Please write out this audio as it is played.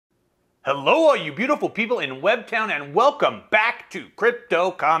Hello, all you beautiful people in Webtown, and welcome back to Crypto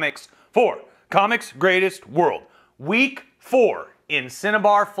Comics for Comics Greatest World, Week 4 in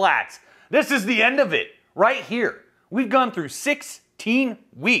Cinnabar Flats. This is the end of it, right here. We've gone through 16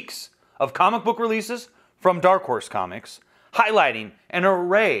 weeks of comic book releases from Dark Horse Comics, highlighting an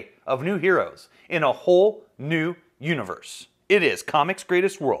array of new heroes in a whole new universe. It is Comics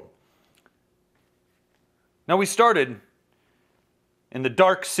Greatest World. Now, we started in the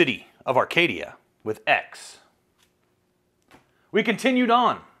dark city of Arcadia with X. We continued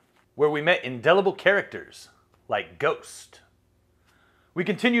on where we met indelible characters like Ghost. We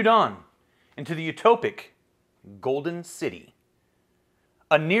continued on into the utopic Golden City,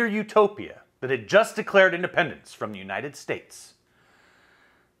 a near utopia that had just declared independence from the United States.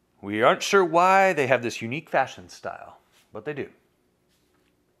 We aren't sure why they have this unique fashion style, but they do.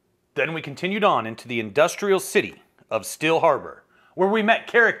 Then we continued on into the industrial city of Still Harbor, where we met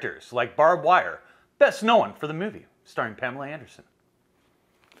characters like Barbed Wire, best known for the movie starring Pamela Anderson.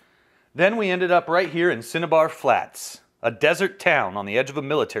 Then we ended up right here in Cinnabar Flats, a desert town on the edge of a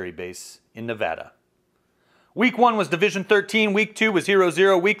military base in Nevada. Week 1 was Division 13, Week 2 was Hero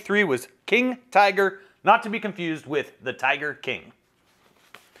Zero, Week 3 was King Tiger, not to be confused with the Tiger King.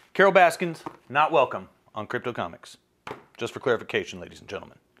 Carol Baskins, not welcome on Crypto Comics. Just for clarification, ladies and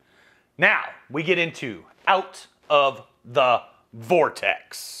gentlemen. Now, we get into Out of the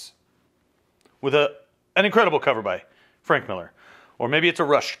Vortex, with an incredible cover by Frank Miller. Or maybe it's a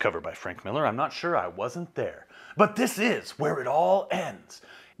rushed cover by Frank Miller. I'm not sure. I wasn't there. But this is where it all ends.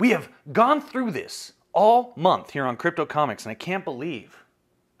 We have gone through this all month here on Crypto Comics, and I can't believe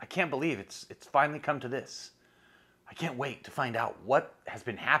it's finally come to this. I can't wait to find out what has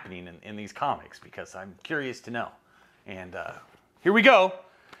been happening in these comics, because I'm curious to know. And here we go.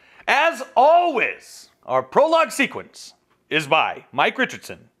 As always, our prologue sequence is by Mike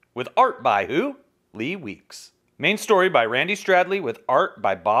Richardson, with art by who? Lee Weeks. Main story by Randy Stradley, with art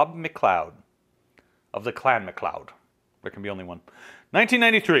by Bob McLeod, of the Clan McLeod. There can be only one.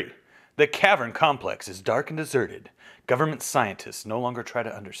 1993. The cavern complex is dark and deserted. Government scientists no longer try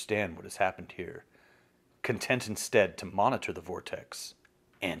to understand what has happened here, content instead to monitor the vortex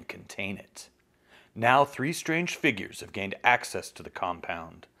and contain it. Now 3 strange figures have gained access to the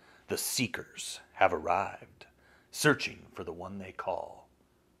compound. The Seekers have arrived, searching for the one they call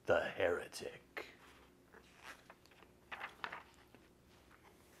the Heretic.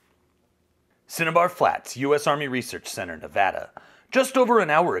 Cinnabar Flats, U.S. Army Research Center, Nevada. Just over an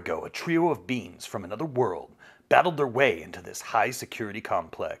hour ago, a trio of beings from another world battled their way into this high-security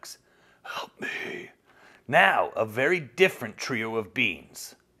complex. Help me. Now, a very different trio of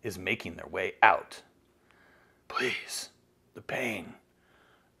beings is making their way out. Please, the pain.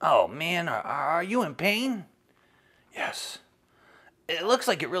 Oh man, are you in pain? Yes. It looks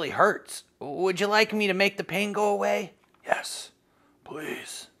like it really hurts. Would you like me to make the pain go away? Yes,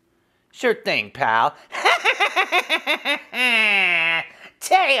 please. Sure thing, pal.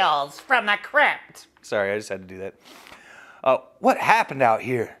 Tales from the crypt. Sorry, I just had to do that. What happened out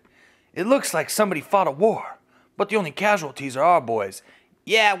here? It looks like somebody fought a war, but the only casualties are our boys.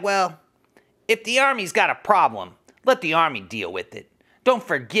 Yeah, well, if the Army's got a problem, let the Army deal with it. Don't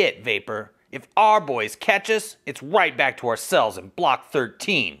forget, Vapor, if our boys catch us, it's right back to our cells in Block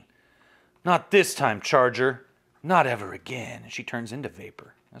 13. Not this time, Charger. Not ever again. And she turns into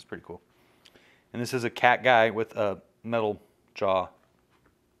Vapor. That's pretty cool. And this is a cat guy with a metal jaw.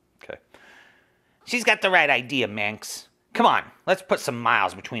 Okay. She's got the right idea, Manx. Come on, let's put some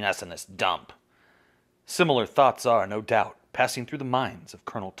miles between us and this dump. Similar thoughts are, no doubt, passing through the minds of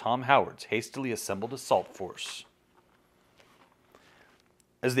Colonel Tom Howard's hastily assembled assault force.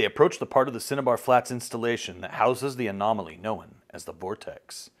 As they approach the part of the Cinnabar Flats installation that houses the anomaly known as the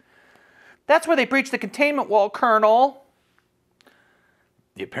Vortex. That's where they breached the containment wall, Colonel.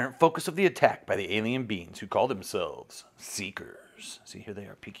 The apparent focus of the attack by the alien beings who call themselves Seekers. See, here they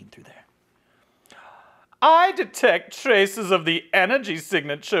are peeking through there. I detect traces of the energy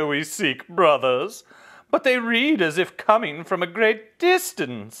signature we seek, brothers, but they read as if coming from a great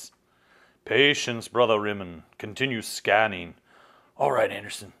distance. Patience, Brother Rimmon. Continue scanning. All right,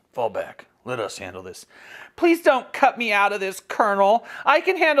 Anderson, fall back. Let us handle this. Please don't cut me out of this, Colonel. I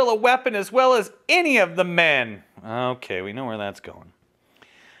can handle a weapon as well as any of the men. Okay, we know where that's going.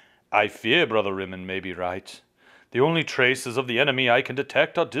 I fear Brother Rimmon may be right. The only traces of the enemy I can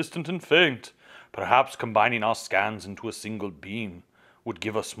detect are distant and faint. Perhaps combining our scans into a single beam would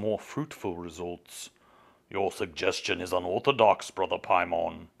give us more fruitful results. Your suggestion is unorthodox, Brother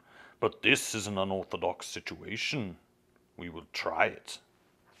Paimon, but this is an unorthodox situation. We will try it.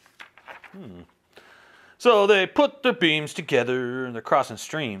 So they put their beams together, and they're crossing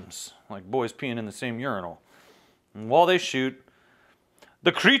streams, like boys peeing in the same urinal. And while they shoot,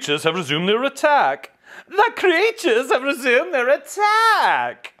 the creatures have resumed their attack. The creatures have resumed their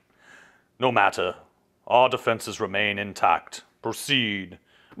attack! No matter. Our defenses remain intact. Proceed.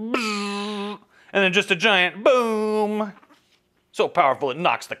 And then just a giant boom. So powerful it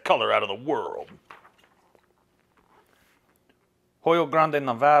knocks the color out of the world. Hoyo Grande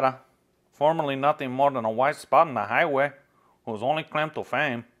Nevada, formerly nothing more than a white spot in the highway, whose only claim to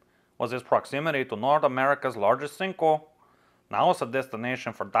fame was its proximity to North America's largest sinkhole. Now it's a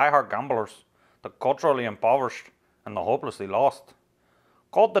destination for die-hard gamblers, the culturally impoverished, and the hopelessly lost.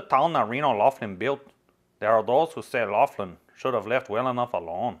 Called the town that Reno Laughlin built, there are those who say Laughlin should have left well enough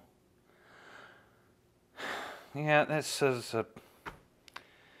alone. Yeah, this is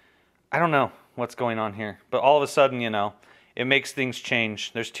I don't know what's going on here, but all of a sudden, you know, it makes things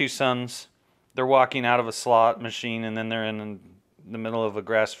change. There's two sons. They're walking out of a slot machine, and then they're in the middle of a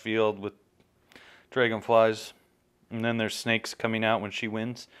grass field with dragonflies. And then there's snakes coming out when she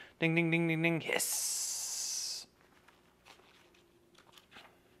wins. Ding, ding, ding, ding, ding. Yes!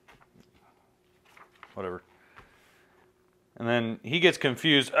 Whatever. And then he gets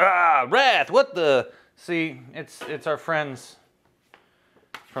confused. Ah, Wrath, what the... See, it's our friends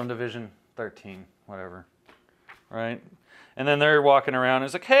from Division 13, whatever. Right? And then they're walking around, and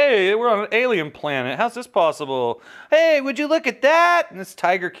it's like, hey, we're on an alien planet. How's this possible? Hey, would you look at that? And it's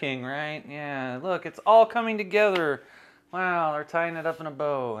Tiger King, right? Yeah, look, it's all coming together. Wow, they're tying it up in a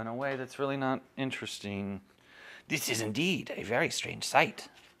bow in a way that's really not interesting. This is indeed a very strange sight.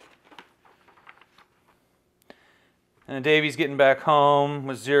 And then Davy's getting back home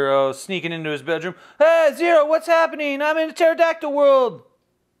with Zero, sneaking into his bedroom. Hey, Zero, what's happening? I'm in the pterodactyl world.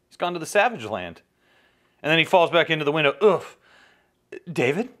 He's gone to the savage land. And then he falls back into the window. Oof.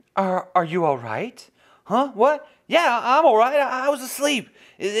 David, are you all right? Huh? What? Yeah, I'm all right. I was asleep.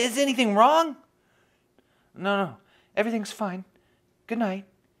 Is anything wrong? No. Everything's fine. Good night.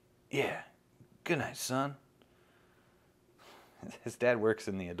 Yeah. Good night, son. His dad works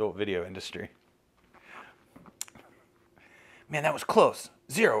in the adult video industry. Man, that was close.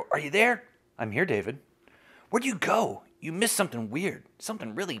 Zero, are you there? I'm here, David. Where'd you go? You missed something weird.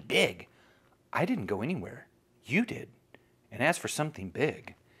 Something really big. I didn't go anywhere. You did. And as for something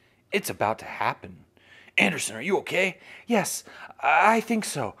big, it's about to happen. Anderson, are you okay? Yes, I think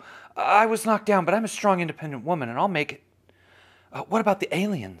so. I was knocked down, but I'm a strong, independent woman, and I'll make it. What about the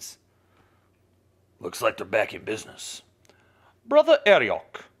aliens? Looks like they're back in business. Brother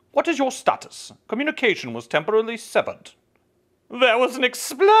Ariok, what is your status? Communication was temporarily severed. There was an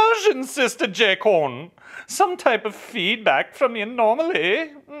explosion, Sister Jacon. Some type of feedback from the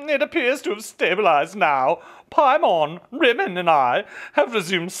anomaly. It appears to have stabilized now. Paimon, Rimmon, and I have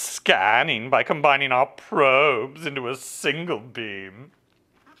resumed scanning by combining our probes into a single beam.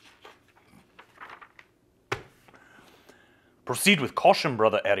 Proceed with caution,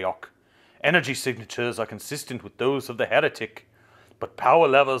 Brother Ariok. Energy signatures are consistent with those of the heretic, but power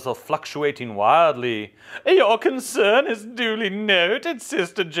levels are fluctuating wildly. Your concern is duly noted,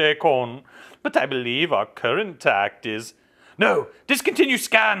 Sister Jacon, but I believe our current tact is... No, discontinue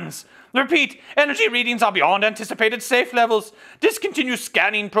scans! Repeat, energy readings are beyond anticipated safe levels. Discontinue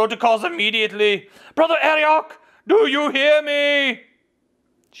scanning protocols immediately. Brother Ariok, do you hear me?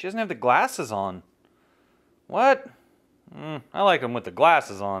 She doesn't have the glasses on. What? I like them with the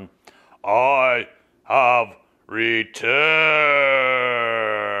glasses on. I have returned.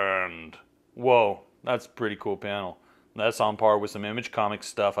 Whoa, that's a pretty cool panel. That's on par with some Image Comics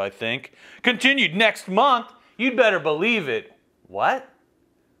stuff, I think. Continued next month. You'd better believe it. What?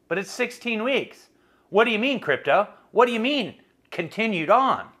 But it's 16 weeks. What do you mean, Crypto? What do you mean, continued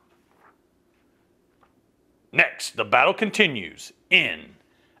on? Next, the battle continues in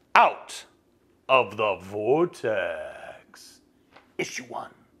Out of the Vortex. Issue 1.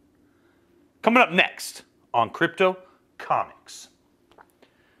 Coming up next on Crypto Comics.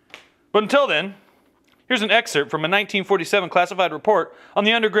 But until then, here's an excerpt from a 1947 classified report on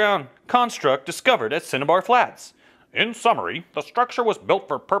the underground construct discovered at Cinnabar Flats. In summary, the structure was built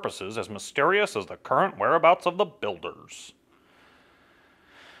for purposes as mysterious as the current whereabouts of the builders.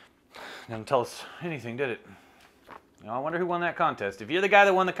 Didn't tell us anything, did it? You know, I wonder who won that contest. If you're the guy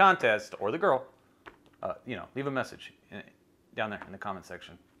that won the contest, or the girl, leave a message down there in the comment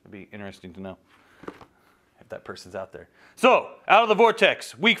section. It'd be interesting to know if that person's out there. So, Out of the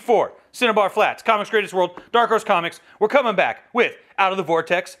Vortex, Week 4, Cinnabar Flats, Comics Greatest World, Dark Horse Comics. We're coming back with Out of the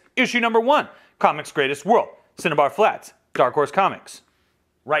Vortex, Issue number 1, Comics Greatest World, Cinnabar Flats, Dark Horse Comics.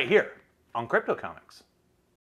 Right here on Crypto Comics.